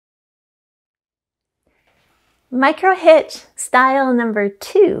Microhit style number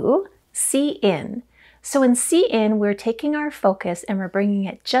 2, see in. So in see in, we're taking our focus and we're bringing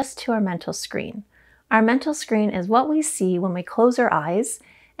it just to our mental screen. Our mental screen is what we see when we close our eyes,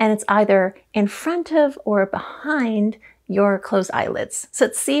 and it's either in front of or behind your closed eyelids. So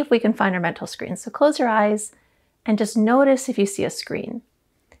let's see if we can find our mental screen. So close your eyes and just notice if you see a screen.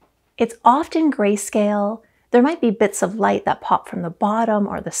 It's often grayscale. There might be bits of light that pop from the bottom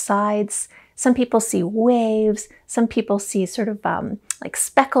or the sides. Some people see waves. Some people see sort of like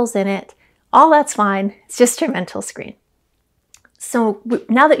speckles in it. All that's fine. It's just your mental screen. So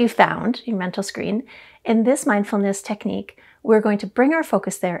now that you've found your mental screen, in this mindfulness technique, we're going to bring our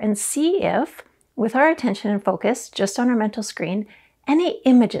focus there and see if, with our attention and focus just on our mental screen, any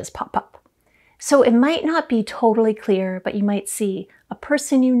images pop up. So it might not be totally clear, but you might see a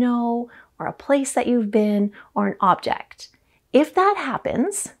person you know, or a place that you've been, or an object. If that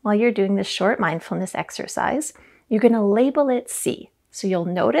happens while you're doing this short mindfulness exercise, you're going to label it see. So you'll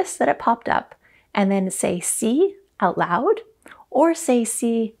notice that it popped up and then say see out loud, or say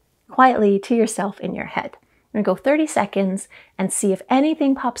see quietly to yourself in your head. We're going to go 30 seconds and see if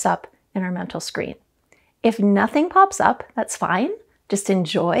anything pops up in our mental screen. If nothing pops up, that's fine. Just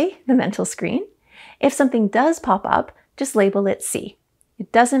enjoy the mental screen. If something does pop up, just label it see.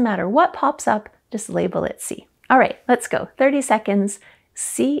 It doesn't matter what pops up, just label it see. All right, let's go. 30 seconds,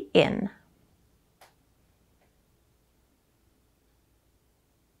 see in.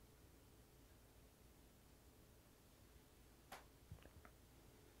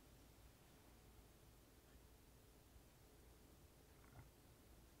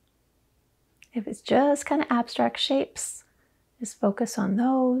 If it's just kind of abstract shapes, just focus on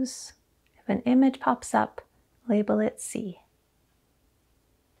those. If an image pops up, label it see.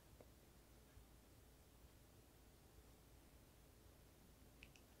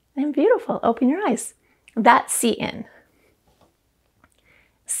 And beautiful, open your eyes. That's see in.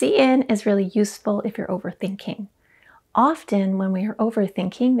 See in is really useful if you're overthinking. Often when we are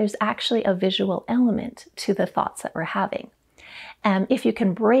overthinking, there's actually a visual element to the thoughts that we're having. If you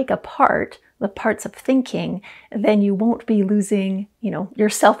can break apart the parts of thinking, then you won't be losing,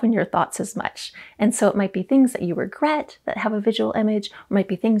 yourself and your thoughts as much. And so it might be things that you regret that have a visual image, or might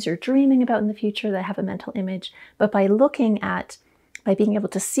be things you're dreaming about in the future that have a mental image. But by being able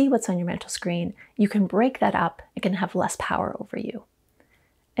to see what's on your mental screen, you can break that up. It can have less power over you.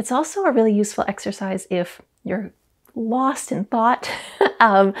 It's also a really useful exercise if you're lost in thought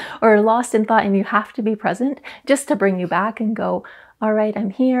or lost in thought and you have to be present, just to bring you back and go, all right,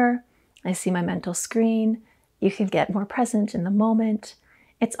 I'm here. I see my mental screen. You can get more present in the moment.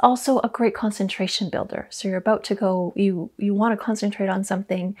 It's also a great concentration builder. So you're about to go, you want to concentrate on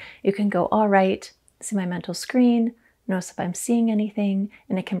something. You can go, all right, see my mental screen. Notice if I'm seeing anything,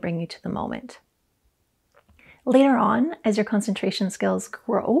 and it can bring you to the moment. Later on, as your concentration skills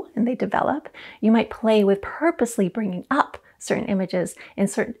grow and they develop, you might play with purposely bringing up certain images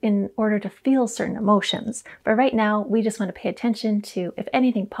in order to feel certain emotions. But right now, we just want to pay attention to if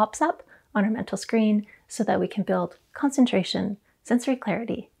anything pops up on our mental screen so that we can build concentration, sensory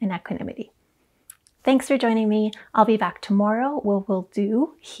clarity, and equanimity. Thanks for joining me. I'll be back tomorrow where we'll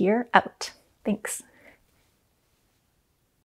do hear out. Thanks.